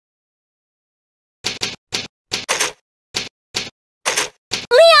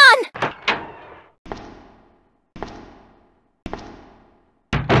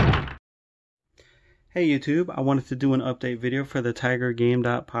Hey YouTube, I wanted to do an update video for the Tiger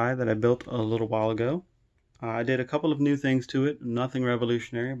Game.Pie that I built a little while ago. I did a couple of new things to it, nothing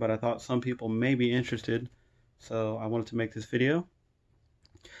revolutionary, but I thought some people may be interested, so I wanted to make this video.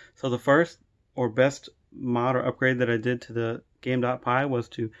 So the first or best mod or upgrade that I did to the Game.Pie was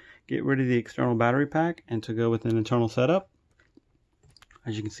to get rid of the external battery pack and to go with an internal setup.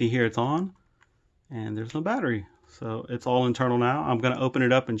 As you can see here, it's on and there's no battery, so it's all internal now. I'm going to open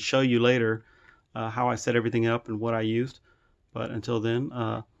it up and show you later how I set everything up and what I used. But until then,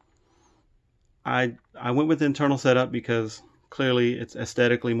 I went with the internal setup because clearly it's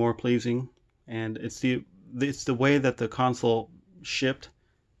aesthetically more pleasing, and it's the way that the console shipped.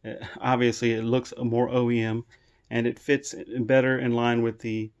 Obviously, it looks more OEM, and it fits better in line with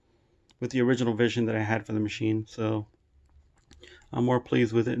the original vision that I had for the machine. So I'm more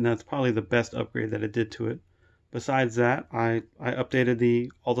pleased with it, and that's probably the best upgrade that I did to it. Besides that, I updated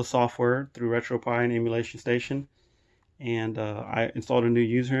all the software through RetroPie and Emulation Station, and I installed a new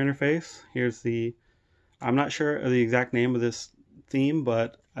user interface. I'm not sure of the exact name of this theme,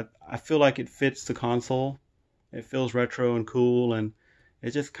 but I feel like it fits the console. It feels retro and cool, and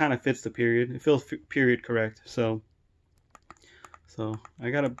it just kind of fits the period. It feels period correct. So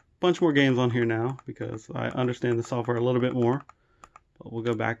I got a bunch more games on here now because I understand the software a little bit more. But we'll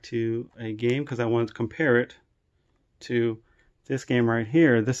go back to a game because I wanted to compare it to this game right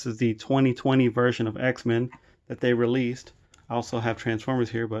here. This is the 2020 version of X-Men that they released. I also have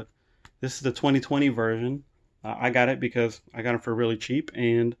Transformers here, but this is the 2020 version. I got it because I got it for really cheap,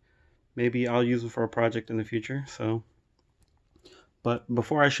 and maybe I'll use it for a project in the future. But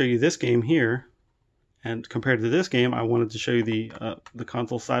before I show you this game here, and compared to this game, I wanted to show you the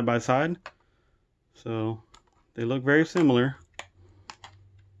console side by side. So they look very similar.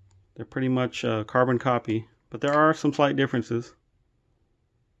 They're pretty much a carbon copy, but there are some slight differences.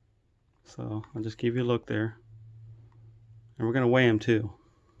 So I'll just give you a look there. And we're going to weigh them too.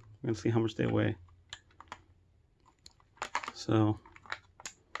 We're going to see how much they weigh. So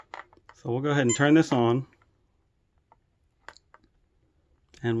we'll go ahead and turn this on.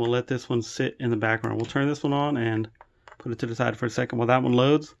 And we'll let this one sit in the background. We'll turn this one on and put it to the side for a second while that one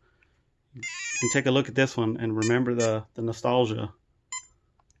loads. You can take a look at this one and remember the nostalgia.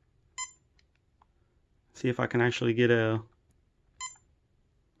 See if I can actually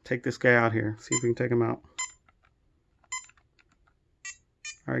take this guy out here. See if we can take him out.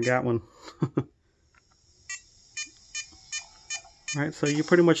 Alright, got one. Alright, so you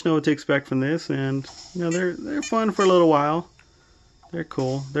pretty much know what to expect from this, and you know they're fun for a little while. They're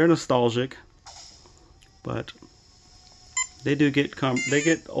cool. They're nostalgic, but they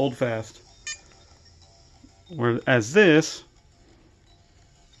get old fast. Whereas this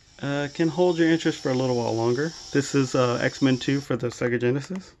can hold your interest for a little while longer. This is X-Men 2 for the Sega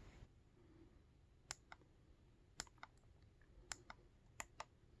Genesis.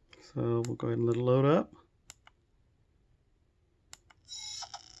 So we'll go ahead and let it load up.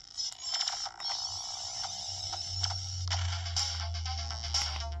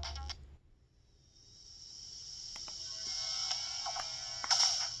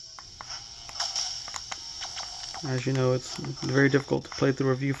 As you know, it's very difficult to play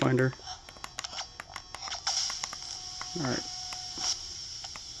through a viewfinder. Alright.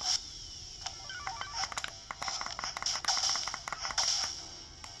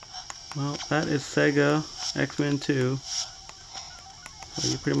 Well, that is Sega X-Men 2. So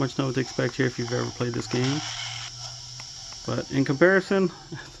you pretty much know what to expect here if you've ever played this game. But in comparison,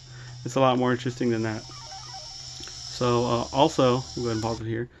 it's a lot more interesting than that. So also, we'll go ahead and pause it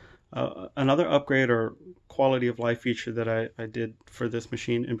here. Another upgrade or quality of life feature that I did for this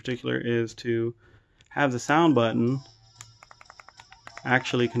machine in particular is to have the sound button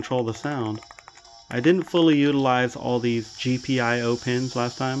actually control the sound. I didn't fully utilize all these GPIO pins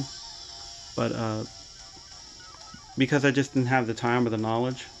last time, but because I just didn't have the time or the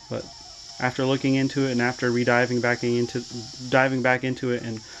knowledge. But after looking into it and after diving back into it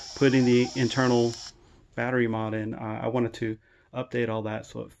and putting the internal battery mod in, I wanted to update all that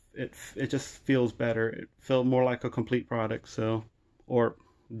so it just feels better. It felt more like a complete product, or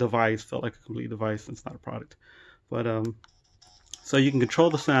device. Felt like a complete device. It's not a product, but so you can control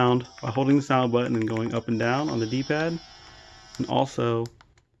the sound by holding the sound button and going up and down on the D-pad, and also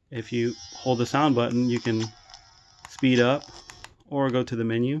if you hold the sound button, you can speed up or go to the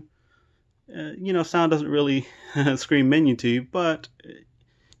menu. You know, sound doesn't really scream menu to you, but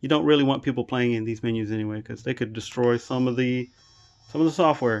you don't really want people playing in these menus anyway, because they could destroy some of the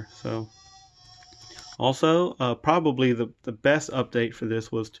software. So also probably the best update for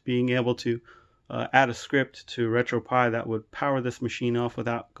this was to being able to add a script to RetroPie that would power this machine off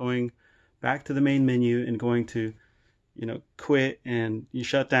without going back to the main menu and going to, quit and you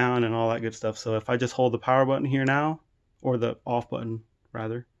shut down and all that good stuff. So if I just hold the power button here now, or the off button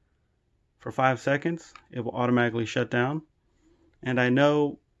rather, for 5 seconds, it will automatically shut down. And I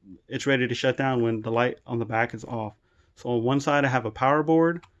know it's ready to shut down when the light on the back is off. So on one side I have a power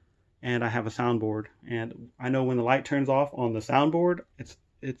board and I have a soundboard, and I know when the light turns off on the soundboard,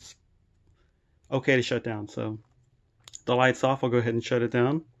 it's okay to shut down. So the light's off, I'll go ahead and shut it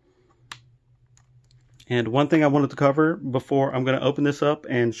down. And one thing I wanted to cover before I'm going to open this up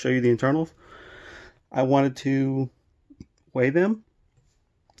and show you the internals, I wanted to weigh them,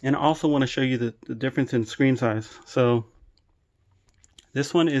 and I also want to show you the difference in screen size. So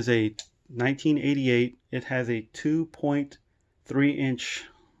this one is a 1988. It has a 2.3 inch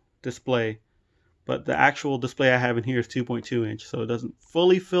display, but the actual display I have in here is 2.2 inch, so it doesn't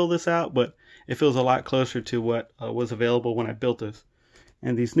fully fill this out, but it feels a lot closer to what was available when I built this.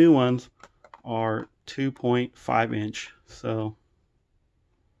 And these new ones are 2.5 inch, so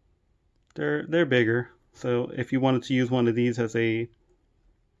they're bigger. So if you wanted to use one of these as a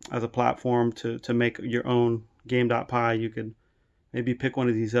platform to make your own Game.Pie, you could maybe pick one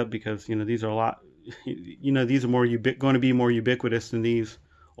of these up, because these are a lot, these are going to be more ubiquitous than these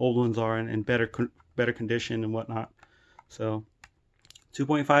old ones are, and better condition and whatnot. So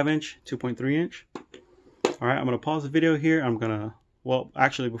 2.5 inch, 2.3 inch. All right, I'm going to pause the video here. Well,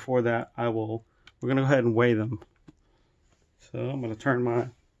 actually before that, we're going to go ahead and weigh them. So I'm going to turn my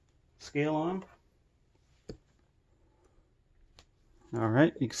scale on. All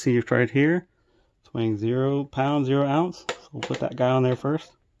right, you can see it's right here. It's weighing 0 pounds, 0 ounce. So we'll put that guy on there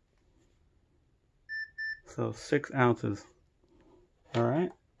first. So 6 ounces. All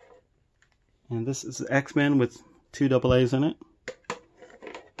right. And this is the X-Men with 2 AA's in it.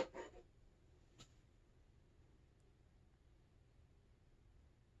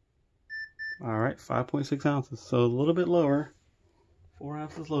 All right, 5.6 ounces. So a little bit lower, 4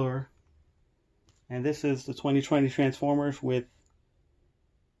 ounces lower. And this is the 2020 Transformers with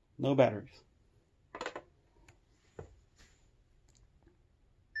no batteries.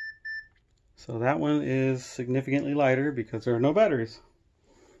 So that one is significantly lighter because there are no batteries.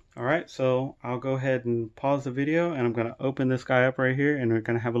 Alright, so I'll go ahead and pause the video, and I'm going to open this guy up right here, and we're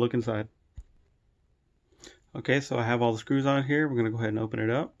going to have a look inside. Okay, so I have all the screws on here. We're going to go ahead and open it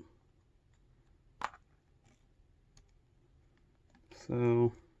up.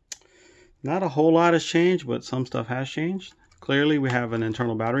 So not a whole lot has changed, but some stuff has changed. Clearly we have an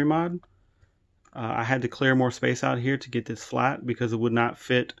internal battery mod. I had to clear more space out here to get this flat because it would not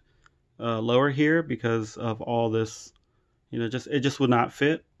fit lower here because of all this, it just would not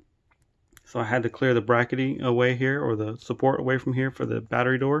fit. So I had to clear the bracketing away here, or the support away from here for the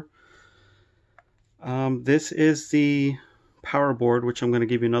battery door. This is the power board, which I'm going to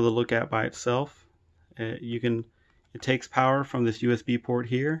give you another look at by itself. It takes power from this USB port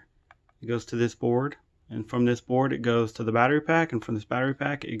here. It goes to this board, and from this board it goes to the battery pack, and from this battery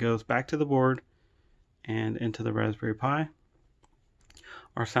pack it goes back to the board and into the Raspberry Pi.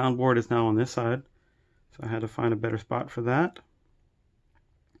 Our soundboard is now on this side, so I had to find a better spot for that.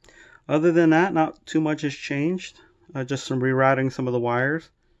 Other than that, not too much has changed. Just some rerouting some of the wires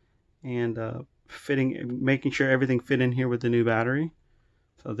and making sure everything fit in here with the new battery.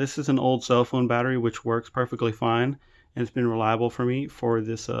 So this is an old cell phone battery which works perfectly fine, and it's been reliable for me for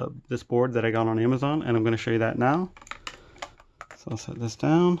this this board that I got on Amazon, and I'm going to show you that now. So I'll set this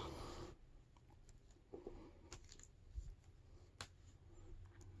down.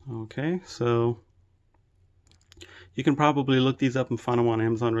 Okay, so you can probably look these up and find them on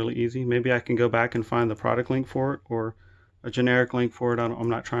Amazon really easy. Maybe I can go back and find the product link for it, or a generic link for it. I'm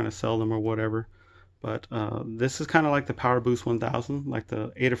not trying to sell them or whatever. But this is kind of like the Power Boost 1000, like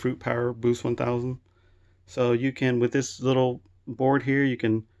the Adafruit Power Boost 1000. So you can, with this little board here, you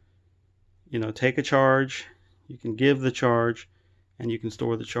can, take a charge, you can give the charge, and you can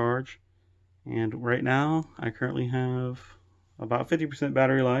store the charge. And right now, I currently have about 50%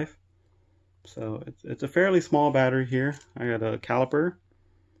 battery life. So it's a fairly small battery here. I got a caliper.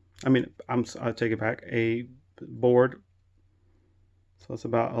 I take it back, a board. So it's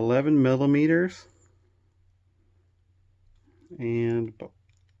about 11 millimeters. And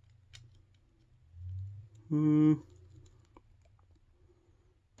you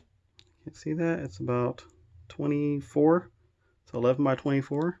can see that it's about 24. So 11 by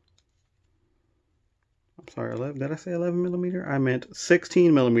 24. I'm sorry, 11. Did I say 11 millimeter? I meant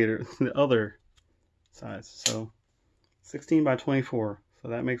 16 millimeter, the other size. So 16 by 24. So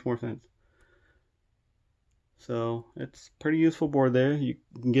that makes more sense. So it's a pretty useful board there. You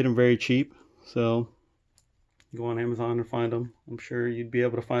can get them very cheap. So go on Amazon and find them. I'm sure you'd be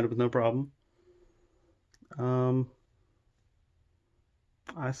able to find them with no problem. I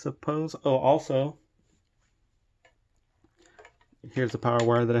suppose. Oh, also, here's the power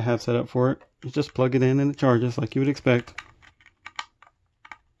wire that I have set up for it. You just plug it in and it charges like you would expect.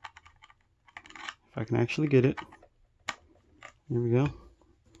 If I can actually get it. There we go.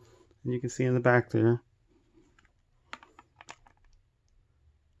 And you can see in the back there.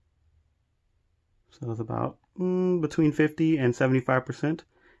 So it's about between 50 and 75%.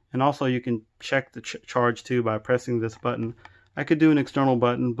 And also you can check the charge too by pressing this button. I could do an external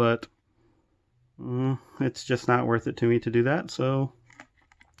button, but it's just not worth it to me to do that. So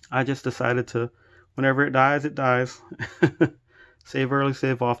I just decided to, whenever it dies, it dies. Save early,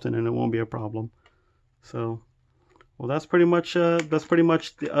 save often, and it won't be a problem. So, well, that's pretty much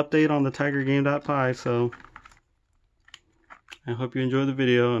the update on the Tiger Game.Pie. So I hope you enjoyed the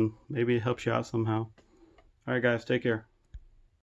video and maybe it helps you out somehow. Alright guys, take care.